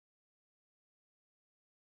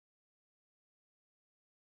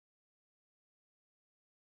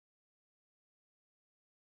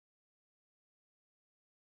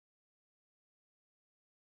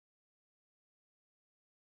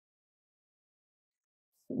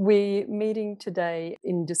We're meeting today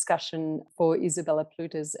in discussion for Izabela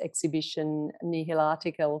Pluta's exhibition Nihil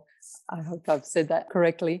Article. I hope I've said that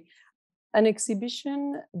correctly. An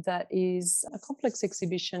exhibition that is a complex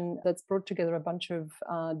exhibition that's brought together a bunch of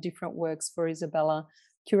different works for Izabela,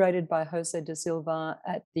 curated by Jose da Silva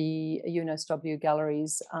at the AGNSW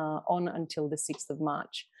galleries on until the 6th of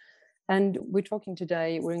March. And we're talking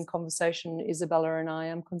today, we're in conversation, Izabela and I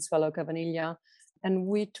am Consuelo Cavaniglia, and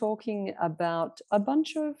we're talking about a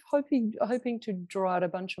bunch of, hoping to draw out a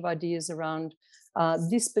bunch of ideas around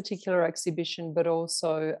this particular exhibition, but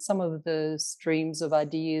also some of the streams of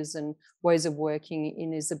ideas and ways of working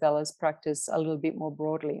in Izabela's practice a little bit more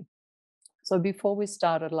broadly. So before we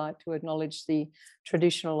start, I'd like to acknowledge the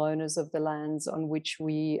traditional owners of the lands on which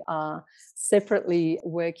we are separately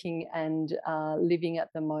working and living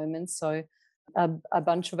at the moment. So a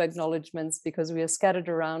bunch of acknowledgements because we are scattered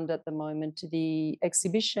around at the moment. The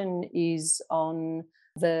exhibition is on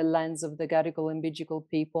the lands of the Gadigal and Bidjigal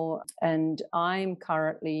people, and I'm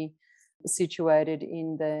currently situated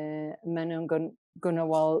in the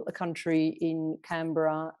Manungunawal country in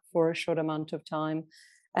Canberra for a short amount of time.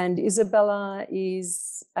 And Izabela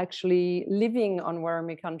is actually living on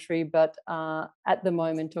Warami country, but at the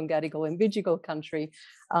moment on Gadigal and Bidjigal country.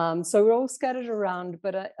 So we're all scattered around,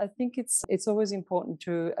 but I think it's always important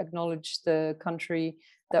to acknowledge the country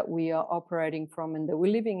that we are operating from and that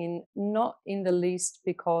we're living in, not in the least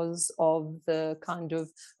because of the kind of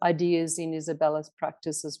ideas in Izabela's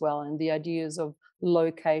practice as well, and the ideas of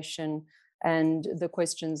location and the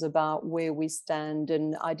questions about where we stand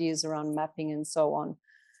and ideas around mapping and so on.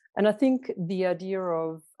 And I think the idea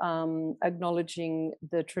of acknowledging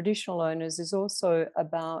the traditional owners is also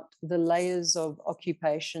about the layers of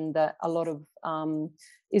occupation that a lot of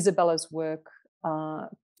Izabela's work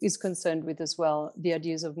is concerned with as well. The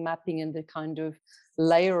ideas of mapping and the kind of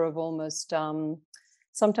layer of almost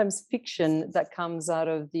sometimes fiction that comes out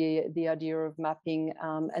of the idea of mapping,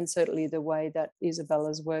 and certainly the way that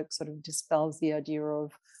Izabela's work sort of dispels the idea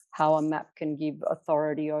of how a map can give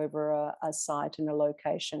authority over a site and a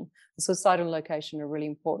location. So site and location are really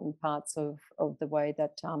important parts of the way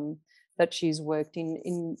that that she's worked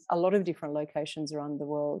in a lot of different locations around the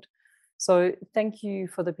world. So thank you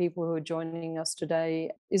for the people who are joining us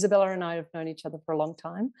today. Izabela and I have known each other for a long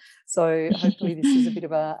time. So hopefully this is a bit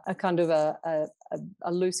of a kind of a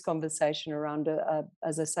loose conversation around,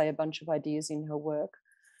 as I say, a bunch of ideas in her work.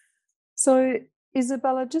 So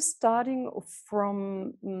Izabela, just starting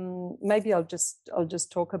from, maybe I'll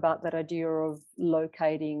just talk about that idea of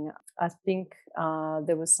locating. I think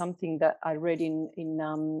there was something that I read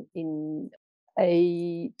in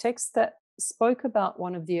a text that spoke about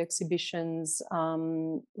one of the exhibitions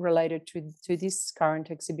related to this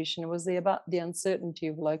current exhibition. It was about the uncertainty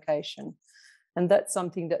of location. And that's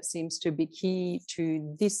something that seems to be key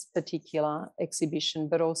to this particular exhibition,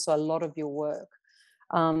 but also a lot of your work.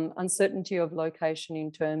 Uncertainty of location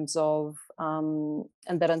in terms of, and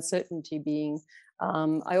that uncertainty being,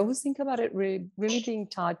 I always think about it really being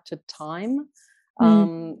tied to time,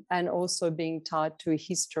 and also being tied to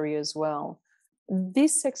history as well.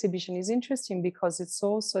 This exhibition is interesting because it's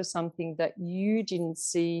also something that you didn't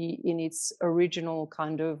see in its original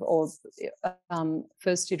kind of, or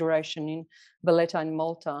first iteration in Valletta in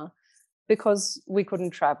Malta, because we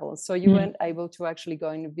couldn't travel. So you weren't able to actually go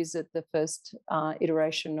and visit the first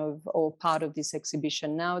iteration of, or part of this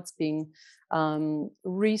exhibition. Now it's being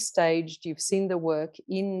restaged. You've seen the work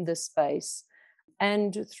in the space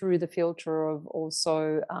and through the filter of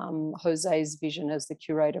also Jose's vision as the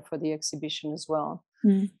curator for the exhibition as well.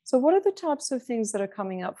 So what are the types of things that are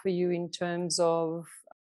coming up for you in terms of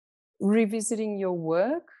revisiting your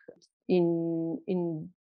work in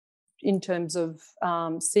terms of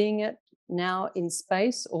seeing it now in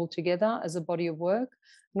space altogether as a body of work,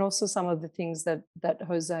 and also some of the things that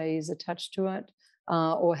Jose is attached to it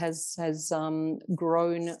or has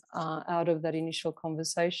grown out of that initial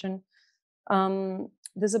conversation.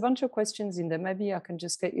 There's a bunch of questions in there. Maybe I can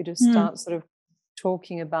just get you to start sort of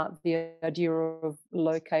talking about the idea of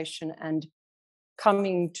location and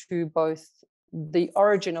coming to both the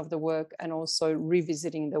origin of the work and also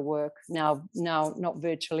revisiting the work now not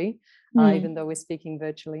virtually, even though we're speaking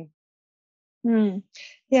virtually.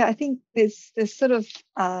 Yeah, I think there's sort of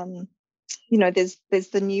there's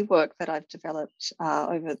the new work that I've developed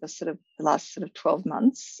over the last 12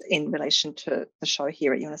 months in relation to the show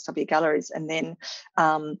here at AGNSW Galleries, and then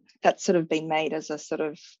that's sort of been made as a sort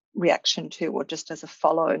of reaction to, or just as a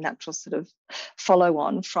natural follow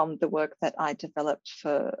on from the work that I developed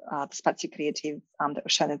for the Spazju Kreattiv that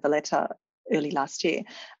was shown in Valletta early last year,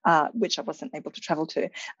 which I wasn't able to travel to,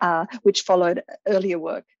 which followed earlier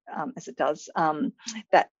work, as it does,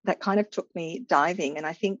 that kind of took me diving. And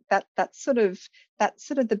I think that's sort of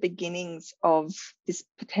the beginnings of this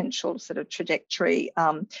potential sort of trajectory,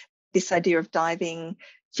 this idea of diving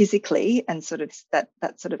physically and sort of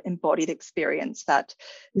that sort of embodied experience that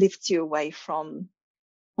lifts you away from,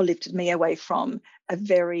 or lifted me away from, a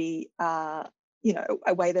very a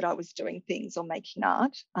way that I was doing things or making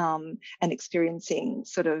art, and experiencing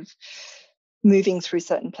sort of moving through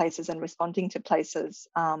certain places and responding to places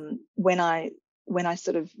when I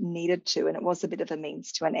sort of needed to, and it was a bit of a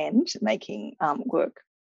means to an end, making work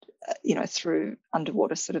through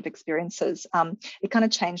underwater sort of experiences. It kind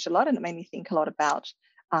of changed a lot, and it made me think a lot about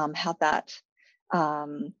how that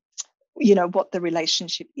what the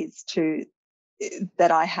relationship is to that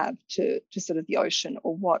I have to sort of the ocean,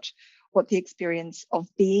 or what the experience of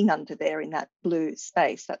being under there in that blue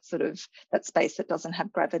space, that space that doesn't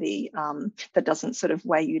have gravity, that doesn't sort of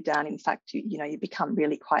weigh you down. In fact, you become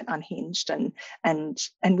really quite unhinged and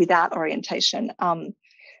without orientation.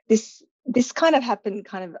 This kind of happened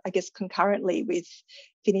I guess concurrently with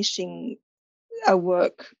finishing a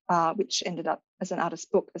work which ended up as an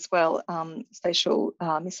artist book as well, spatial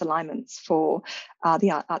misalignments for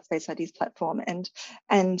the Artspace Ideas Platform.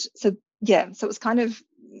 And so it was kind of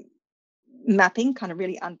mapping, kind of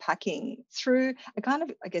really unpacking through a kind of,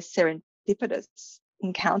 I guess, serendipitous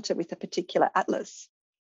encounter with a particular atlas.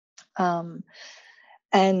 And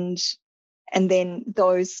then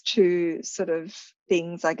those two sort of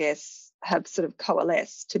things, I guess, have sort of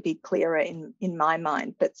coalesced to be clearer in my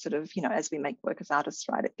mind. But sort of, as we make work as artists,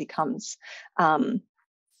 right, it becomes a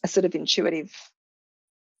sort of intuitive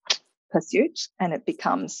pursuit, and it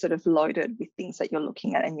becomes sort of loaded with things that you're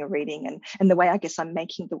looking at and you're reading, and the way I guess I'm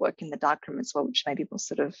making the work in the darkroom as well, which maybe we'll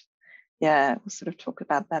sort of talk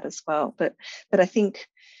about that as well. But I think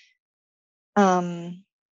I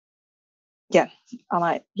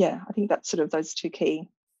think that's sort of those two key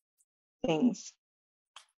things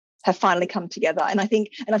have finally come together. And I think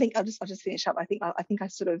I'll just finish up. I think I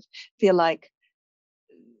sort of feel like,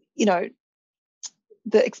 the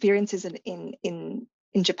experiences in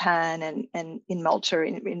Japan and in Malta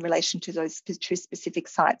in relation to those two specific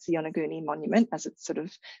sites, the Yonaguni Monument, as it's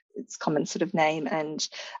common sort of name, and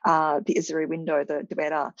the Izuri window, the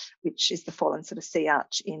Dubera, which is the fallen sort of sea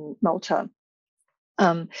arch in Malta.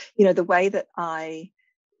 The way that I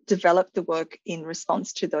developed the work in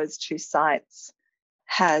response to those two sites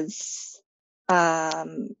has,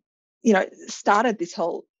 started this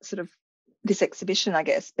whole sort of this exhibition, I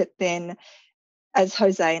guess. But then, as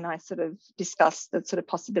Jose and I sort of discussed the sort of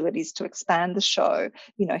possibilities to expand the show,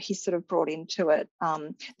 he sort of brought into it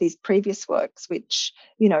these previous works, which,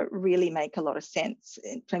 really make a lot of sense.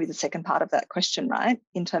 Maybe the second part of that question, right,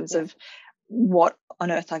 in terms of what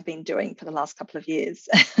on earth I've been doing for the last couple of years.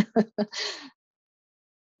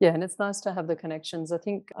 Yeah, and it's nice to have the connections. I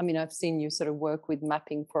think, I've seen you sort of work with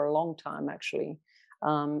mapping for a long time, actually,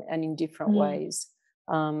 and in different ways.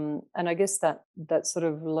 And I guess that sort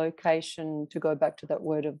of location, to go back to that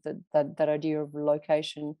word of that idea of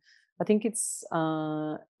location, I think it's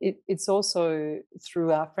also,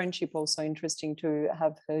 through our friendship, also interesting to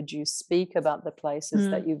have heard you speak about the places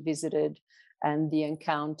that you visited and the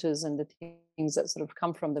encounters and the things that sort of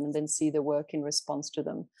come from them, and then see the work in response to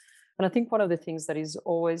them. And I think one of the things that is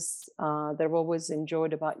always that I've always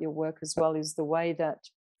enjoyed about your work as well is the way that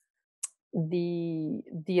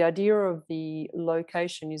the idea of the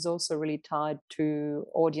location is also really tied to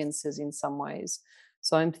audiences in some ways.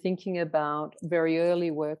 So I'm thinking about very early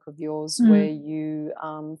work of yours where you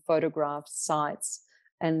photographed sites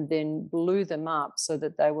and then blew them up so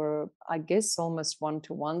that they were, I guess, almost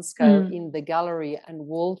 1-to-1 scale in the gallery and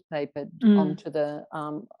wallpapered onto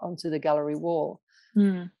the gallery wall.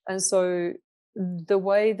 And so the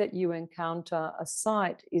way that you encounter a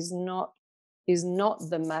site is not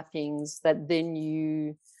the mappings that then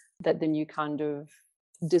you kind of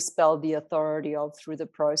dispel the authority of through the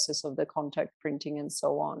process of the contact printing and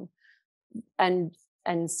so on. And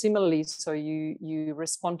similarly, so you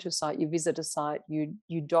respond to a site, you visit a site,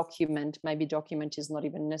 you document. Maybe document is not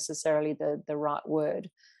even necessarily the right word.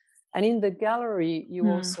 And in the gallery, you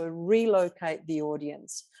also relocate the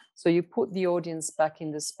audience. So you put the audience back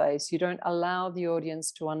in the space. You don't allow the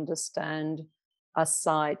audience to understand a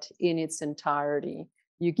site in its entirety.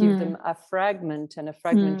 You give them a fragment, and a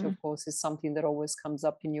fragment, of course, is something that always comes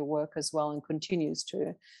up in your work as well and continues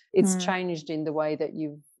to. It's changed in the way that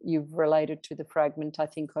you've related to the fragment, I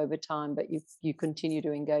think, over time, but you continue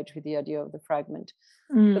to engage with the idea of the fragment.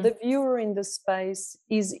 But the viewer in the space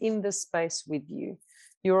is in the space with you.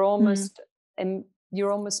 You're almost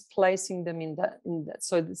you're almost placing them in that.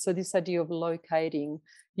 So this idea of locating,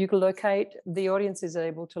 you can locate, the audience is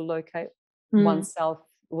able to locate oneself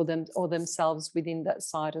or themselves within that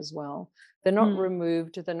site as well. They're not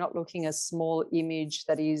removed. They're not looking at a small image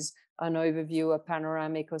that is an overview, a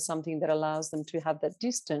panoramic, or something that allows them to have that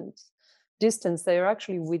distance. They are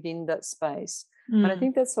actually within that space. And I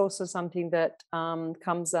think that's also something that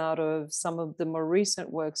comes out of some of the more recent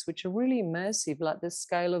works, which are really immersive. Like the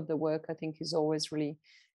scale of the work, I think, is always really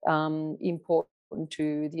important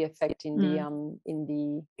to the effect in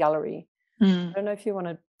the gallery. I don't know if you want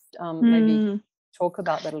to maybe talk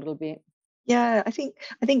about that a little bit. Yeah, I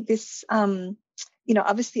think this, you know,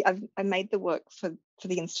 obviously I made the work for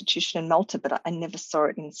the institution in Malta, but I never saw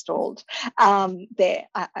it installed there.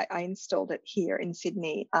 I installed it here in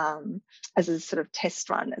Sydney as a sort of test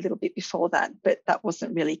run a little bit before that, but that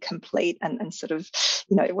wasn't really complete and sort of,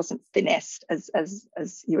 you know, it wasn't finessed as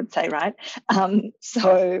you would say, right?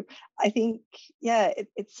 So I think, yeah,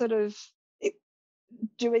 it's sort of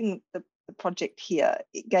doing the project here,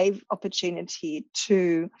 it gave opportunity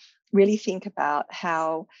to really think about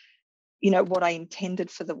how, you know, what I intended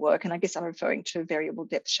for the work. And I guess I'm referring to variable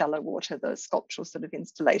depth, shallow water, the sculptural sort of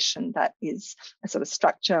installation that is a sort of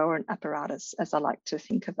structure or an apparatus, as I like to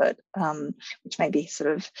think of it, which maybe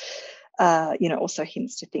sort of, you know, also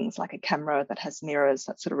hints to things like a camera that has mirrors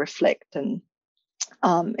that sort of reflect and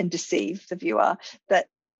deceive the viewer. That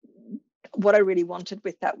what I really wanted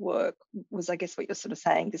with that work was, I guess, what you're sort of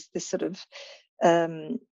saying, this sort of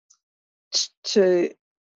to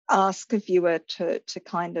ask a viewer to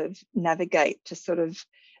kind of navigate, to sort of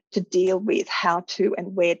to deal with how to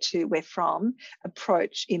and where from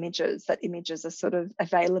approach images, that images are sort of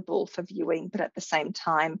available for viewing, but at the same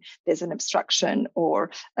time there's an obstruction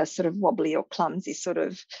or a sort of wobbly or clumsy sort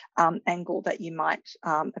of angle that you might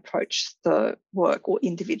approach the work or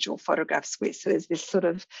individual photographs with. So there's this sort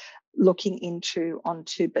of looking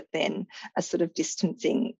onto, but then a sort of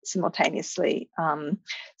distancing simultaneously.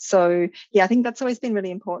 So yeah, I think that's always been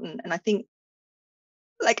really important. And I think,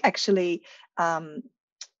 like, actually,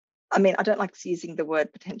 I mean, I don't like using the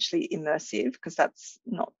word potentially immersive because that's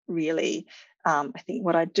not really, I think,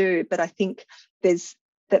 what I do. But I think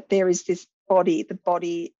there is this body, the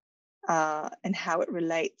body and how it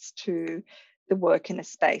relates to the work in a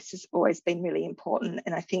space has always been really important.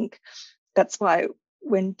 And I think that's why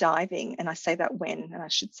when diving, and I say that when, and I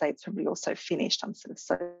should say it's probably also finished, I'm sort of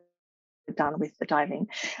so done with the diving.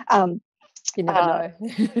 You never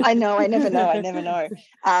know. I know, I never know.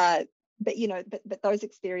 But you know, but those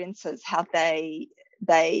experiences, how they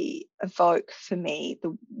evoke for me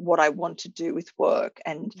what I want to do with work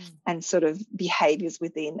and sort of behaviours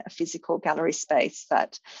within a physical gallery space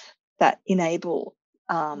that enable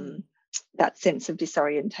that sense of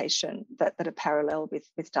disorientation that are parallel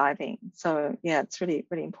with diving. So yeah, it's really,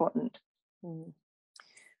 really important.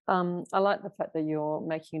 I like the fact that you're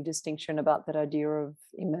making a distinction about that idea of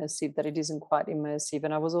immersive, that it isn't quite immersive.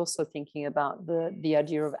 And I was also thinking about the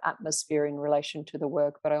idea of atmosphere in relation to the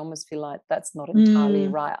work, but I almost feel like that's not entirely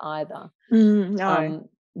right either. No.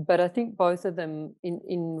 But I think both of them,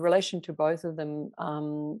 in relation to both of them,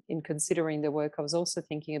 in considering the work, I was also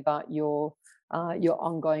thinking about your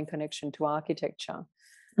ongoing connection to architecture.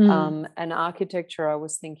 And architecture, I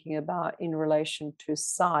was thinking about in relation to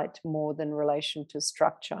site more than relation to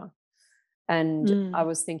structure. And I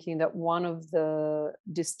was thinking that one of the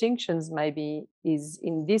distinctions maybe is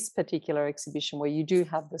in this particular exhibition where you do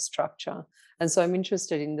have the structure. And so I'm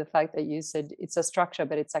interested in the fact that you said it's a structure,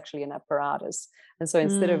 but it's actually an apparatus. And so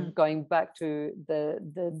instead of going back to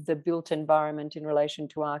the built environment in relation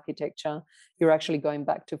to architecture, you're actually going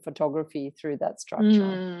back to photography through that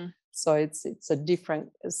structure. So it's a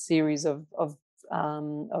different series of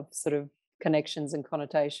sort of connections and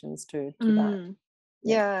connotations to that.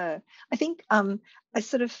 Yeah, I think I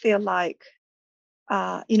sort of feel like,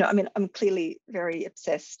 you know, I mean, I'm clearly very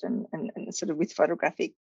obsessed and sort of with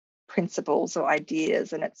photographic principles or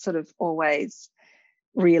ideas, and it's sort of always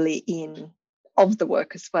really in of the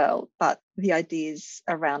work as well. But the ideas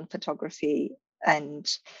around photography and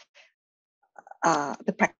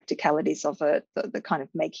the practicalities of it, the kind of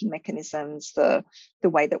making mechanisms, the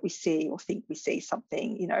way that we see or think we see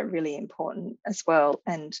something, you know, really important as well.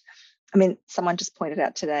 And I mean, someone just pointed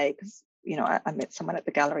out today, because, you know, I met someone at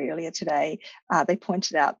the gallery earlier today. They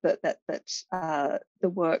pointed out that the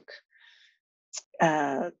work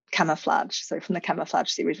Camouflage, so from the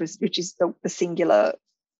Camouflage series, which is the singular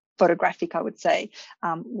photographic, I would say,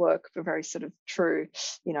 work for very sort of true,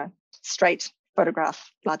 you know, straight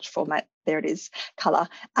photograph, large format, there it is, colour.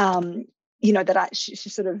 that she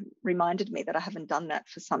sort of reminded me that I haven't done that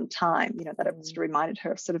for some time, that it sort of reminded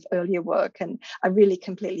her of sort of earlier work. And I really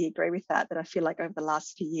completely agree with that I feel like over the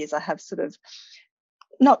last few years, I have sort of,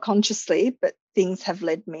 not consciously, but things have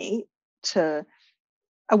led me to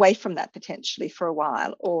away from that potentially for a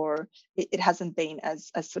while, or it hasn't been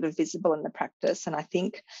as sort of visible in the practice. And I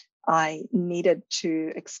think I needed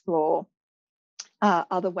to explore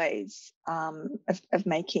other ways of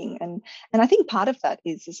making. And I think part of that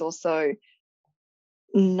is also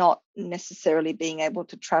not necessarily being able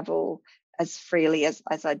to travel as freely as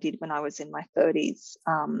I did when I was in my 30s.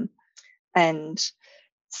 And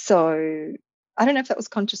so I don't know if that was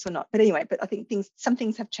conscious or not, but anyway, but I think some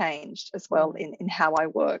things have changed as well in how I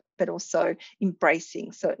work, but also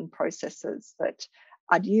embracing certain processes that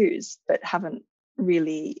I'd used but haven't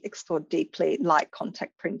really explored deeply, like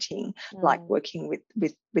contact printing, like working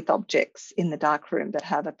with objects in the darkroom that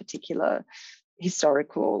have a particular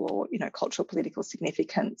historical or cultural political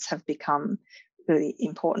significance, have become really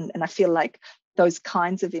important. And I feel like those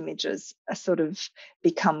kinds of images are sort of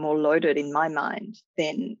become more loaded in my mind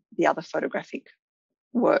than the other photographic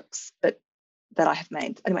works that I have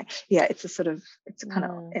made. Anyway, yeah, it's a kind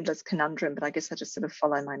of endless conundrum, but I guess I just sort of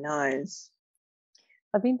follow my nose.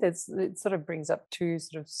 I think it sort of brings up two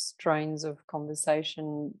sort of strains of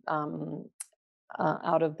conversation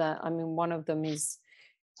out of that. I mean, one of them is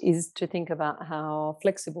to think about how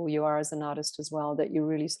flexible you are as an artist as well, that you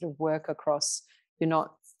really sort of work across, you're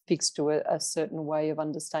not fixed to a certain way of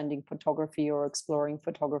understanding photography or exploring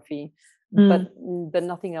photography, but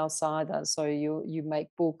nothing else either. So you make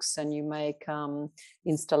books and you make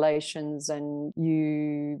installations and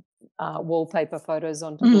you wallpaper photos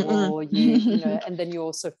onto the wall, you know, and then you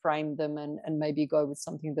also frame them and maybe go with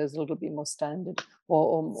something that's a little bit more standard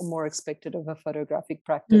or more expected of a photographic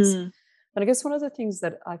practice. And I guess one of the things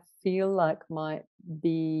that I feel like might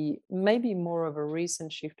be maybe more of a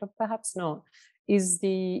recent shift, or perhaps not, is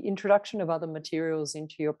the introduction of other materials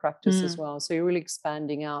into your practice as well. So you're really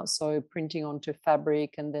expanding out. So printing onto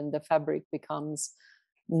fabric, and then the fabric becomes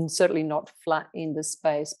certainly not flat in the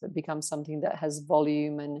space, but becomes something that has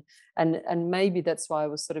volume. And maybe that's why I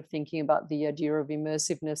was sort of thinking about the idea of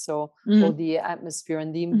immersiveness or the atmosphere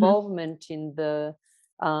and the involvement in the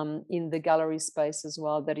gallery space as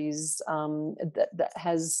well. That is that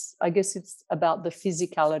has, I guess it's about the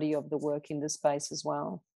physicality of the work in the space as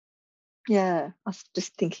well. Yeah, I was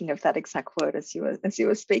just thinking of that exact word as you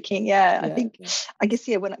were speaking. I guess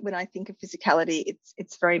when I think of physicality,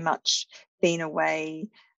 it's very much been a way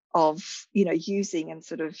of using and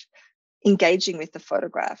sort of engaging with the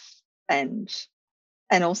photograph, and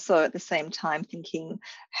also at the same time thinking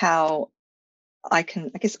how I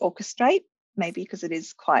can, I guess, orchestrate, maybe because it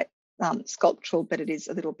is quite sculptural, but it is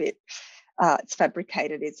a little bit it's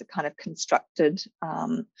fabricated, it's a kind of constructed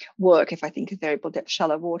work, if I think of variable depth,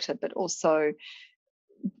 shallow water, but also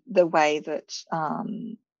the way that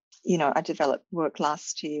I developed work a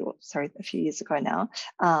few years ago now,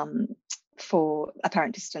 for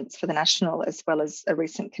Apparent Distance for the National, as well as a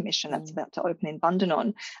recent commission that's about to open in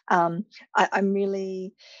Bundanon. I'm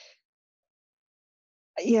really,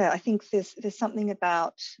 I think there's something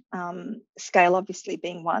about scale obviously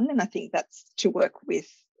being one, and I think that's to work with,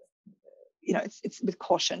 it's with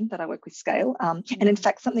caution that I work with scale. And in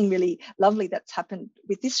fact, something really lovely that's happened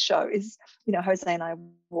with this show is, Jose and I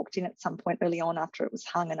walked in at some point early on after it was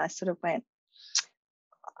hung, and I sort of went,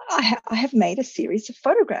 I have made many series of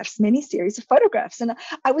photographs, and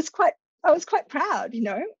I was quite proud,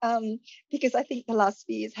 because I think the last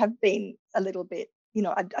few years have been a little bit,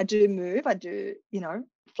 I do move,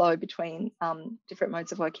 flow between different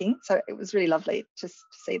modes of working. So it was really lovely just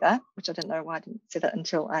to see that, which I don't know why I didn't see that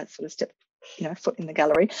until I sort of stepped, foot in the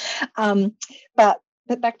gallery. But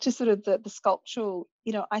back to sort of the sculptural,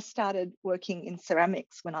 I started working in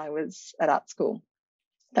ceramics when I was at art school.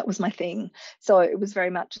 That was my thing. So it was very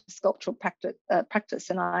much a sculptural practice.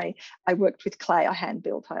 And I worked with clay. I hand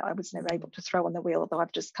built. I was never able to throw on the wheel, although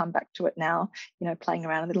I've just come back to it now, playing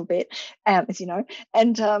around a little bit, as you know.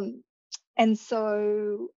 And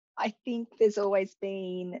so I think there's always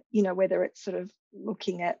been, whether it's sort of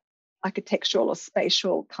looking at architectural or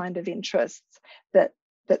spatial kind of interests, that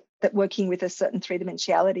working with a certain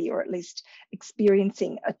three-dimensionality, or at least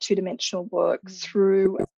experiencing a two-dimensional work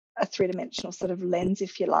through a three-dimensional sort of lens,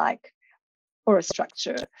 if you like, or a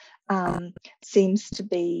structure, seems to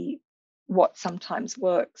be what sometimes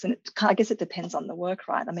works. And I guess it depends on the work,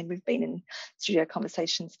 right? I mean, we've been in studio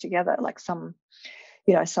conversations together, like some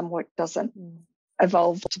work doesn't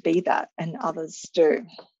evolve to be that and others do.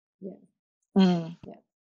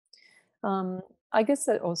 I guess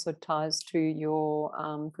that also ties to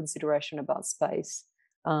your consideration about space.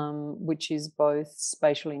 which is both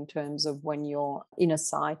spatial in terms of when you're in a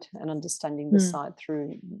site and understanding the site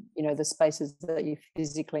through, the spaces that you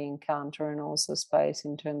physically encounter, and also space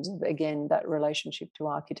in terms of, again, that relationship to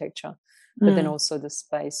architecture, but then also the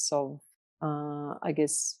space of, I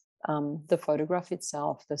guess, the photograph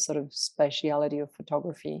itself, the sort of spatiality of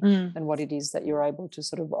photography and what it is that you're able to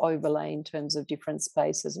sort of overlay in terms of different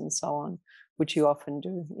spaces and so on, which you often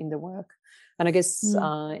do in the work. And I guess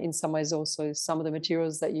in some ways also some of the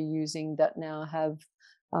materials that you're using that now have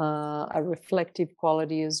a reflective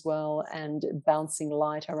quality as well, and bouncing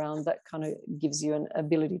light around, that kind of gives you an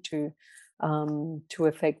ability to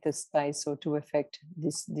affect the space, or to affect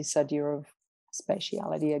this idea of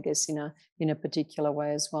spatiality, I guess, in a particular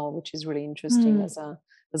way as well, which is really interesting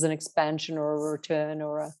as an expansion or a return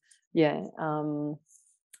or a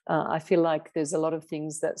I feel like there's a lot of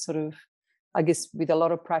things that sort of, I guess, with a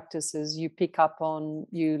lot of practices, you pick up on,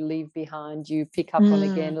 you leave behind, you pick up on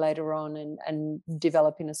again later on, and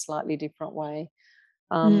develop in a slightly different way.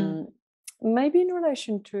 Maybe in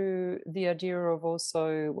relation to the idea of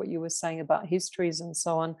also what you were saying about histories and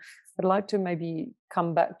so on, I'd like to maybe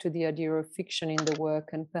come back to the idea of fiction in the work,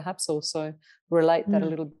 and perhaps also relate that a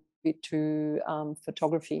little bit to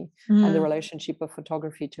photography and the relationship of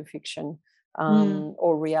photography to fiction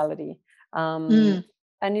or reality.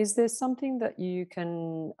 And is there something that you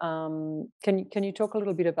can you talk a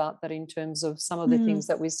little bit about that in terms of some of the things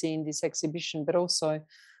that we see in this exhibition, but also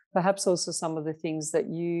perhaps also some of the things that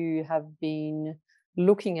you have been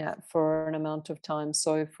looking at for an amount of time?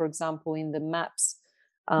 So, for example, in the maps,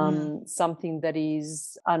 something that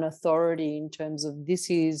is an authority in terms of, this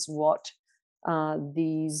is what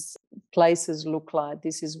these places look like,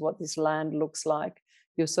 this is what this land looks like.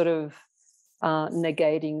 You're sort of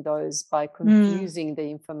negating those by confusing the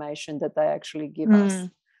information that they actually give us.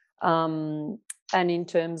 And in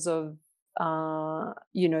terms of,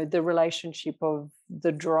 the relationship of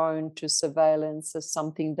the drone to surveillance as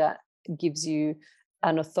something that gives you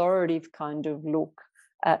an authoritative kind of look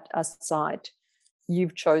at a site.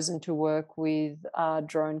 You've chosen to work with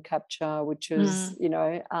drone capture, which is,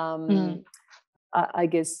 I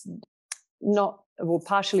guess, not, well,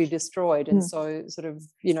 partially destroyed. And so sort of,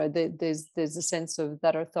 there's a sense of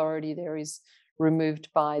that authority there is removed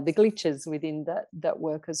by the glitches within that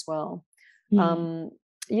work as well.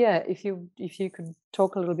 If you could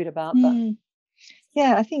talk a little bit about that.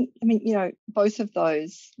 Yeah, I think, both of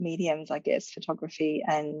those mediums, I guess, photography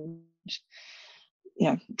and,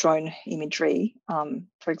 drone imagery,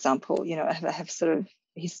 for example, have sort of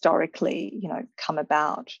historically, come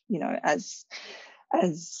about, as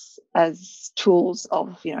tools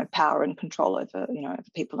of, power and control over, over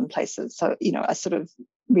people and places. So, I'm sort of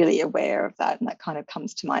really aware of that, and that kind of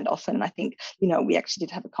comes to mind often. And I think, we actually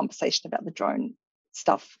did have a conversation about the drone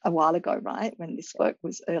stuff a while ago, right, when this work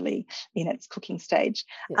was early in its cooking stage.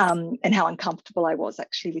 Yes. And how uncomfortable I was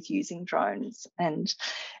actually with using drones. And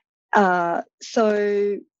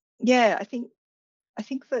so yeah, I think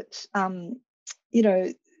that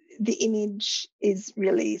the image is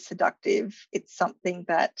really seductive. It's something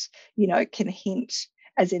that can hint,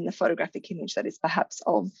 as in the photographic image, that is perhaps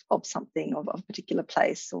of something, of a particular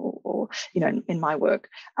place, or in my work.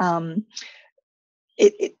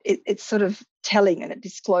 It's sort of telling, and it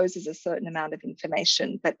discloses a certain amount of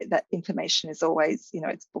information, but that information is always,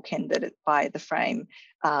 it's bookended by the frame,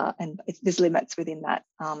 and there's limits within that,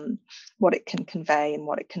 what it can convey and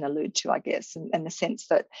what it can allude to, I guess, and the sense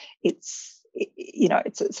that it's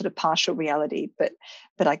a sort of partial reality, but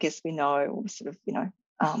I guess we know, sort of, in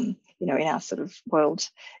our sort of world,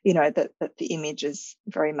 that the image is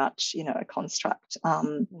very much, a construct,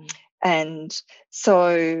 and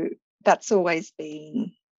so that's always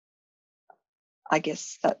been, I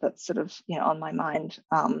guess, that's sort of, on my mind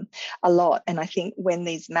a lot. And I think when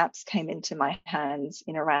these maps came into my hands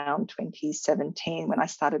in around 2017, when I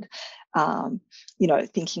started,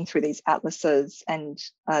 thinking through these atlases, and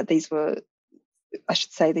these were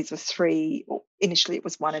three, or initially it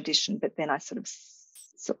was one edition, but then I sort of,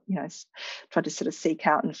 tried to sort of seek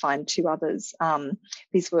out and find two others.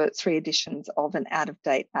 These were three editions of an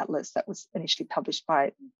out-of-date atlas that was initially published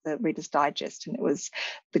by the Reader's Digest, and it was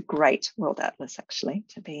the Great World Atlas, actually,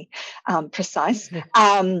 to be precise.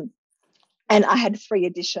 And I had three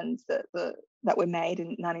editions that were made in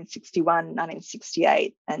 1961,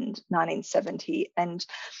 1968, and 1970, and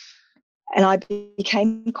I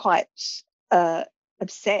became quite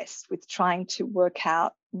obsessed with trying to work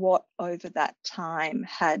out what over that time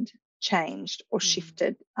had changed or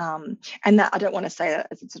shifted, and that I don't want to say that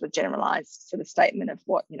as a sort of generalized sort of statement of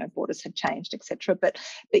what borders had changed, etc. But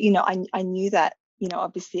I knew that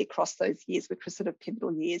obviously across those years, which were sort of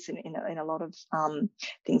pivotal years in a lot of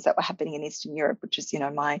things that were happening in Eastern Europe, which is,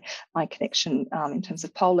 my connection in terms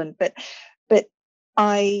of Poland. But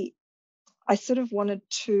I sort of wanted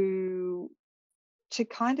to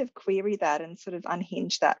kind of query that and sort of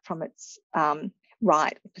unhinge that from its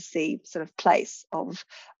right or perceived sort of place of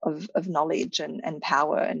knowledge and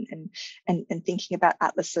power and thinking about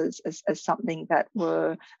atlases as something that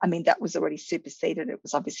were, that was already superseded. It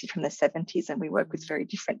was obviously from the 70s, and we work with very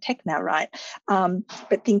different tech now, right?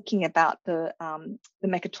 But thinking about the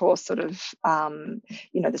Mercator sort of,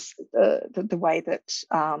 the way that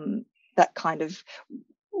that kind of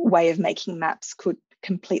way of making maps could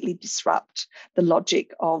completely disrupt the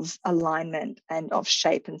logic of alignment and of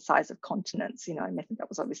shape and size of continents, a method that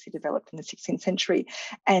was obviously developed in the 16th century,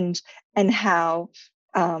 and how,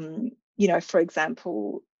 for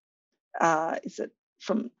example, is it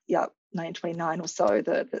from 1929 or so,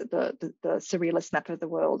 the surrealist map of the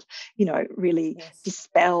world, really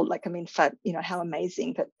dispelled, how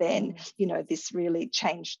amazing that then, this really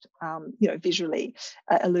changed, visually,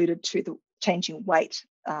 alluded to the changing weight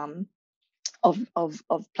of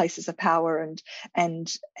places of power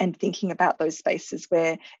and thinking about those spaces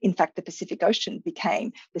where in fact the Pacific Ocean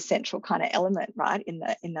became the central kind of element, right, in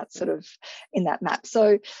that map.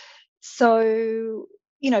 So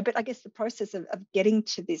but I guess the process of getting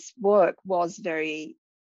to this work was very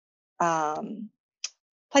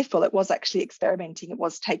playful. It was actually experimenting. It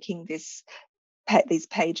was taking these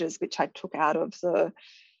pages which I took out of the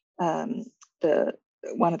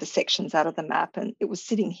one of the sections out of the map, and it was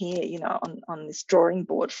sitting here, on this drawing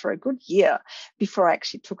board for a good year before I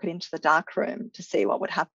actually took it into the darkroom to see what would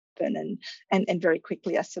happen. And very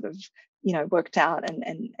quickly I sort of, worked out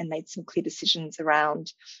and made some clear decisions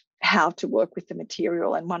around how to work with the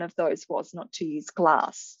material. And one of those was not to use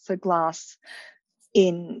glass. So glass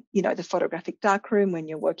in, the photographic darkroom, when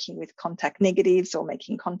you're working with contact negatives or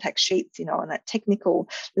making contact sheets, on that technical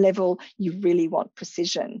level, you really want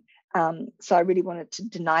precision. So I really wanted to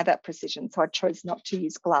deny that precision. So I chose not to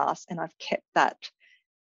use glass, and I've kept that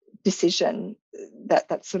decision,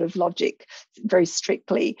 that sort of logic, very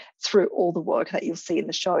strictly through all the work that you'll see in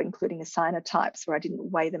the show, including the cyanotypes, where I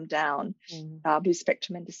didn't weigh them down. Blue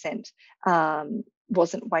spectrum and descent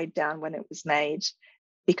wasn't weighed down when it was made,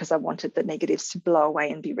 because I wanted the negatives to blow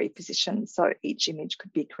away and be repositioned, so each image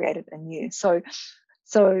could be created anew. So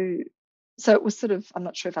it was sort of, I'm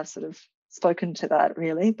not sure if I've sort of spoken to that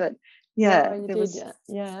really, but yeah, no, you did.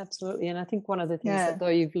 Yeah, absolutely. And I think one of the things that though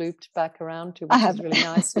you've looped back around to, which is really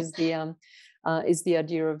nice, is the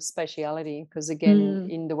idea of spatiality, because again,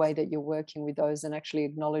 in the way that you're working with those and actually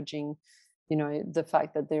acknowledging, the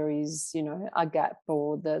fact that there is, a gap,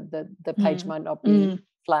 or the page might not be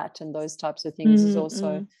flat, and those types of things is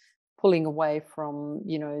also pulling away from,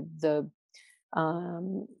 I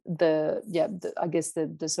guess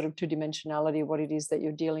the sort of two-dimensionality of what it is that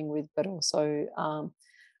you're dealing with, but also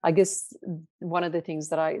I guess one of the things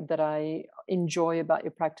that I enjoy about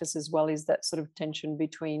your practice as well is that sort of tension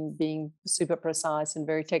between being super precise and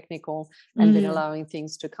very technical, and then allowing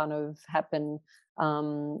things to kind of happen,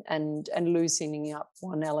 and loosening up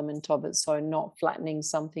one element of it, so not flattening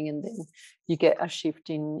something and then you get a shift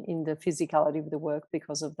in the physicality of the work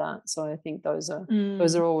because of that. So I think those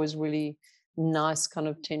are always really nice kind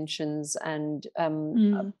of tensions, and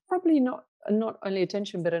probably not only a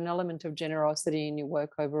tension, but an element of generosity in your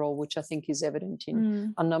work overall, which I think is evident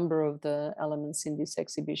in a number of the elements in this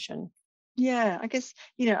exhibition. Yeah, I guess,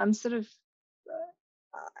 I'm sort of,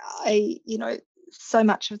 so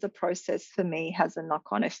much of the process for me has a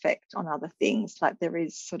knock-on effect on other things. Like there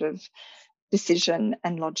is sort of decision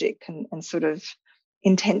and logic and sort of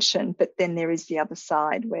intention, but then there is the other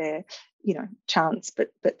side where, chance, but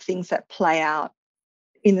things that play out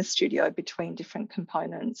in the studio between different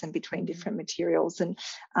components and between different materials. And,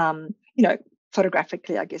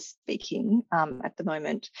 photographically, I guess, speaking, at the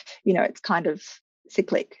moment, it's kind of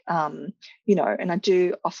cyclic, and I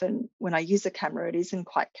do often, when I use a camera, it is in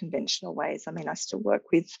quite conventional ways. I mean, I still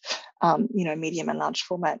work with, medium and large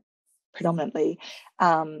format predominantly,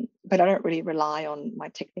 but I don't really rely on my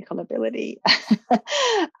technical ability,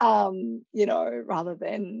 rather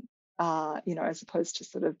than, as opposed to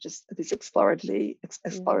sort of just this exploratory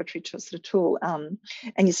sort of tool.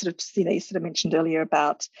 And you sort of mentioned earlier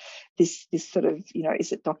about this sort of,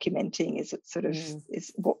 is it documenting? Is it sort of,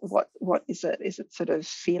 is what is it? Is it sort of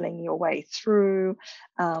feeling your way through?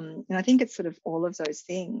 And I think it's sort of all of those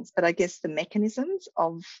things. But I guess the mechanisms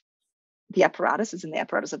of the apparatus is in the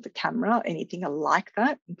apparatus of the camera, anything like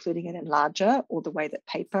that, including an enlarger, or the way that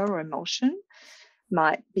paper or emulsion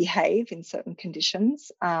might behave in certain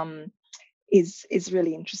conditions, is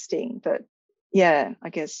really interesting. But I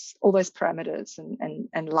guess all those parameters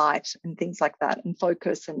and light and things like that, and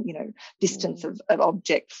focus and, you know, distance of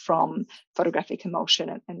object from photographic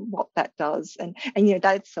emulsion and what that does. And you know,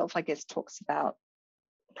 that itself, I guess, talks about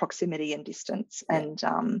proximity and distance and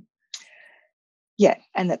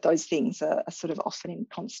and that those things are sort of often in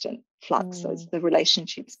constant flux, those the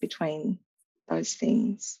relationships between those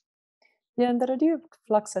things. Yeah, and that idea of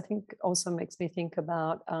flux, I think, also makes me think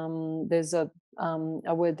about there's a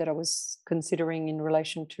word that I was considering in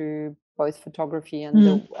relation to both photography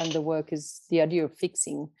and the work is the idea of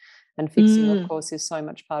fixing. And fixing, of course, is so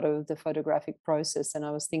much part of the photographic process. And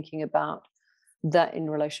I was thinking about that in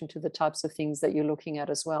relation to the types of things that you're looking at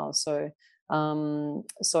as well. So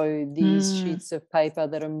these sheets of paper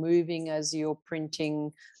that are moving as you're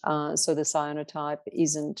printing, so the cyanotype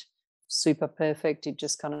isn't super perfect. It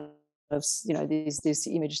just kind of, you know, this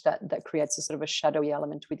image that creates a sort of a shadowy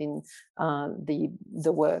element within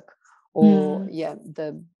the work, or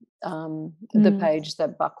the page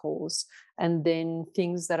that buckles, and then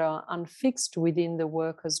things that are unfixed within the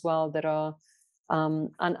work as well, that are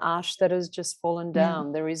an ash that has just fallen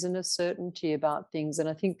down. There isn't a certainty about things, and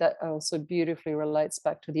I think that also beautifully relates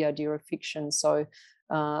back to the idea of fiction. So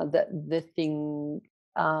that the thing,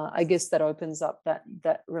 I guess, that opens up that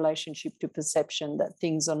relationship to perception, that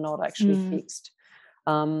things are not actually fixed,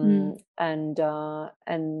 and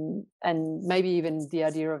maybe even the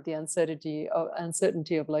idea of the uncertainty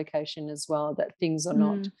of location as well, that things are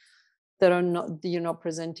not. You're not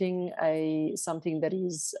presenting something that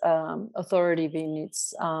is authoritative in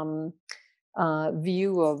its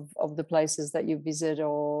view of the places that you visit,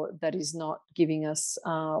 or that is not giving us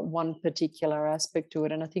one particular aspect to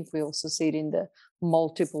it. And I think we also see it in the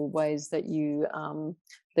multiple ways that you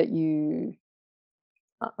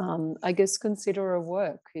I guess consider a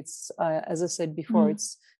work. It's as I said before,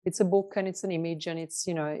 it's a book and it's an image and it's,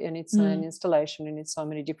 you know, and it's an installation and it's so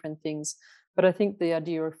many different things. But I think the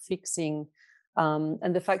idea of fixing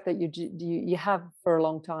and the fact that you have for a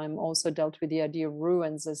long time also dealt with the idea of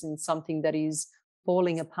ruins as in something that is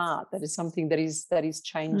falling apart, that is something that is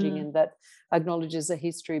changing and that acknowledges a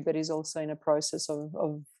history but is also in a process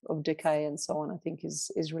of decay and so on, I think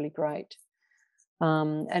is really great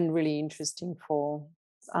and really interesting for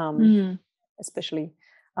especially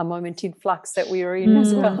a moment in flux that we are in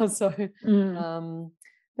as well. So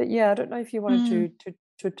but yeah, I don't know if you wanted to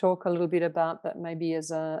talk a little bit about that, maybe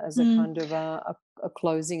as a kind of a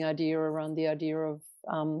closing idea around the idea of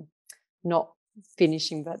not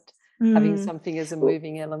finishing but having something as a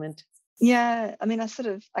moving element. Yeah, I mean, I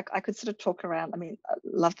could sort of talk around. I mean, I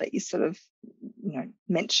love that you sort of, you know,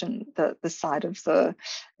 mention the side of the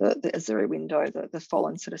Azzurri window, the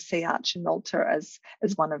fallen sort of sea arch in Malta as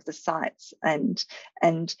one of the sites, and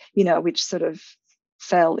you know, which sort of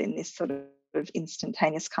fell in this sort of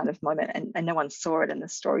instantaneous kind of moment, and no one saw it, and the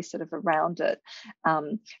story sort of around it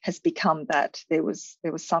has become that there was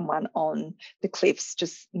someone on the cliffs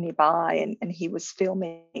just nearby, and he was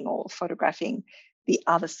filming or photographing the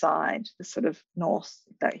other side, the sort of north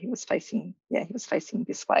that he was facing. Yeah, he was facing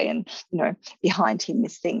this way, and, you know, behind him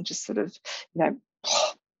this thing just sort of, you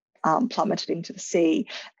know, plummeted into the sea.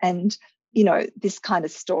 And, you know, this kind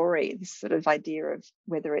of story, this sort of idea of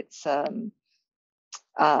whether it's you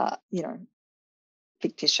know,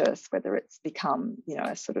 fictitious, whether it's become, you know,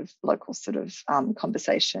 a sort of local sort of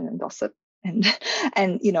conversation and gossip, and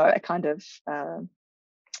you know, a kind of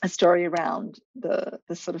a story around the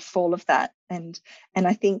sort of fall of that. And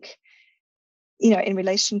I think, you know, in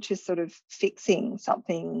relation to sort of fixing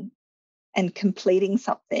something and completing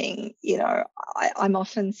something, you know, I'm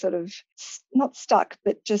often sort of not stuck,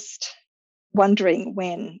 but just wondering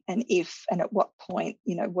when and if and at what point,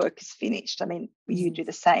 you know, work is finished. I mean, you do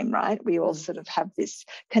the same, right? We all sort of have this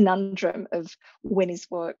conundrum of when is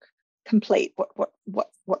work complete,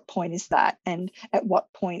 what point is that, and at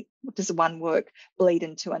what point does one work bleed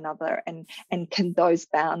into another, and can those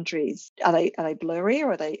boundaries, are they blurry,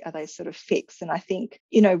 or are they sort of fixed? And I think,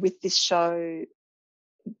 you know, with this show,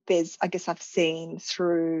 there's, I guess I've seen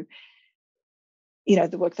through, you know,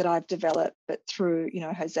 the work that I've developed, but through, you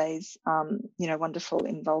know, Jose's you know, wonderful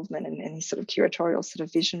involvement and his sort of curatorial sort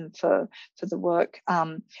of vision for the work,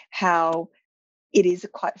 how it is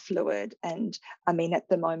quite fluid. And I mean, at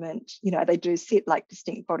the moment, you know, they do sit like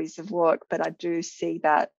distinct bodies of work, but I do see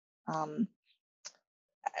that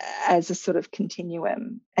as a sort of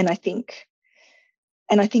continuum. And I think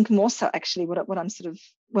more so actually what I'm sort of,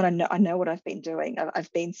 what I know what I've been doing,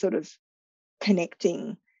 I've been sort of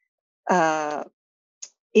connecting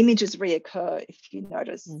images reoccur, if you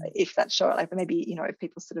notice, if that show, like maybe, you know, if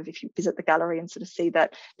people sort of, if you visit the gallery and sort of see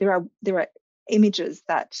that there are images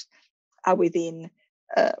that are within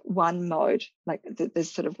one mode, like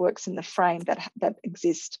there's sort of works in the frame that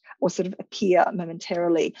exist or sort of appear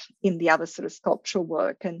momentarily in the other sort of sculptural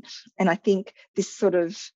work. And I think this sort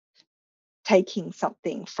of taking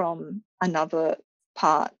something from another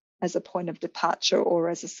part as a point of departure or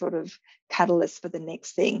as a sort of catalyst for the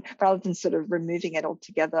next thing, rather than sort of removing it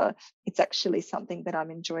altogether, it's actually something that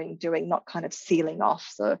I'm enjoying doing, not kind of sealing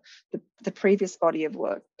off the previous body of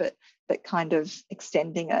work, but kind of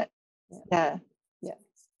extending it. Yeah,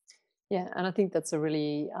 and I think that's a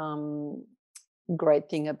really great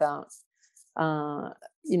thing about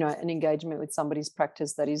an engagement with somebody's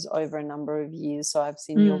practice that is over a number of years. So I've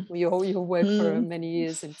seen your work for many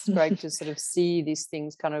years. It's great to sort of see these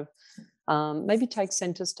things kind of maybe take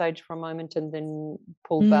center stage for a moment and then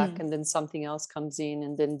pull back, and then something else comes in,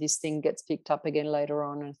 and then this thing gets picked up again later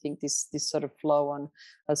on. I think this sort of flow on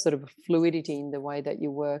a sort of fluidity in the way that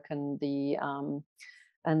you work, and the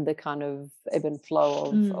kind of ebb and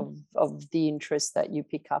flow of the interest that you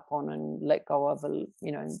pick up on and let go of,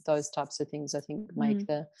 those types of things, I think make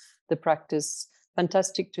the practice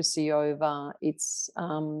fantastic to see over its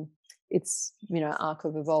arc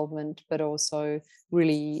of evolvement, but also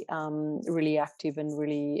really really active and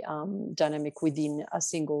really dynamic within a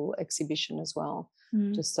single exhibition as well.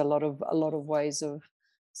 Just a lot of ways of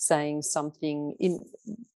saying something in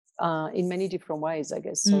many different ways, I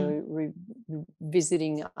guess. So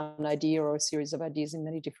revisiting an idea or a series of ideas in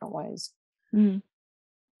many different ways.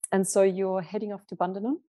 And so you're heading off to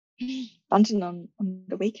Bundanon? Bundanon on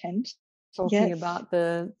the weekend. Talking about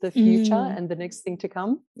the future and the next thing to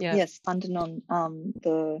come. Yes, Bundanon,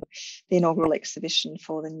 the inaugural exhibition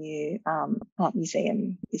for the new art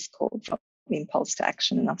museum is called From Impulse to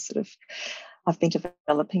Action, and I've been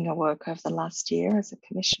developing a work over the last year as a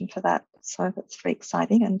commission for that. So that's very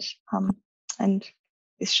exciting, and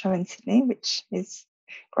this show in Sydney, which is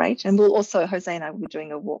great. And we'll also, Jose and I will be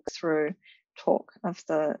doing a walkthrough talk of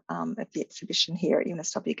the exhibition here at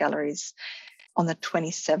UNSW Galleries on the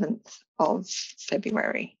 27th of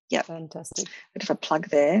February. Yeah, fantastic. Bit of a plug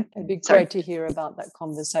there. It'd be great to hear about that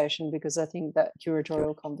conversation, because I think that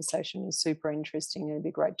curatorial conversation is super interesting. It'd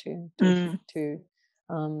be great to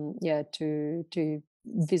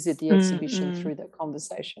visit the exhibition through that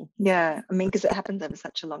conversation. Yeah, I mean, because it happens over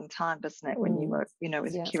such a long time, doesn't it, when you work,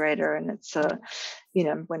 with a curator. And it's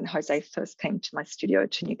when Jose first came to my studio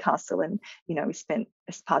to Newcastle, and we spent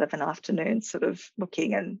as part of an afternoon sort of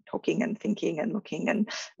looking and talking and thinking and looking, and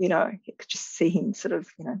you could just see him sort of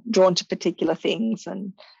drawn to particular things.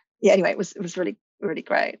 And anyway, it was really, really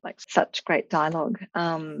great, like such great dialogue.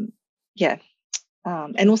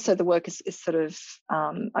 And also the work is sort of,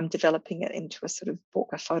 I'm developing it into a sort of book,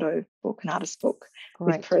 a photo book, an artist book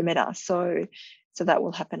with perimeter. So that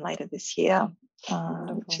will happen later this year,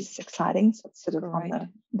 which is exciting. So it's sort of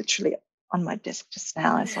literally on my desk just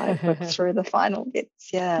now as I work through the final bits.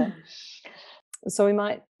 Yeah. So we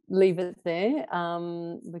might leave it there.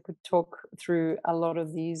 We could talk through a lot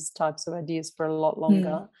of these types of ideas for a lot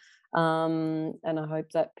longer. And I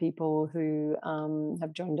hope that people who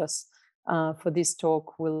have joined us for this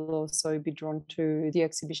talk will also be drawn to the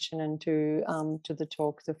exhibition and to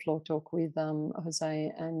the floor talk with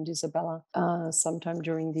Jose and Izabela sometime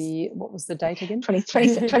during what was the date again?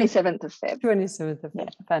 27th of Feb. 27th of Feb.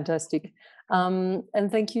 Fantastic.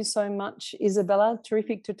 And thank you so much, Izabela.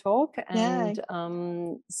 Terrific to talk,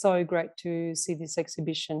 and so great to see this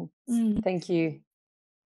exhibition. Thank you.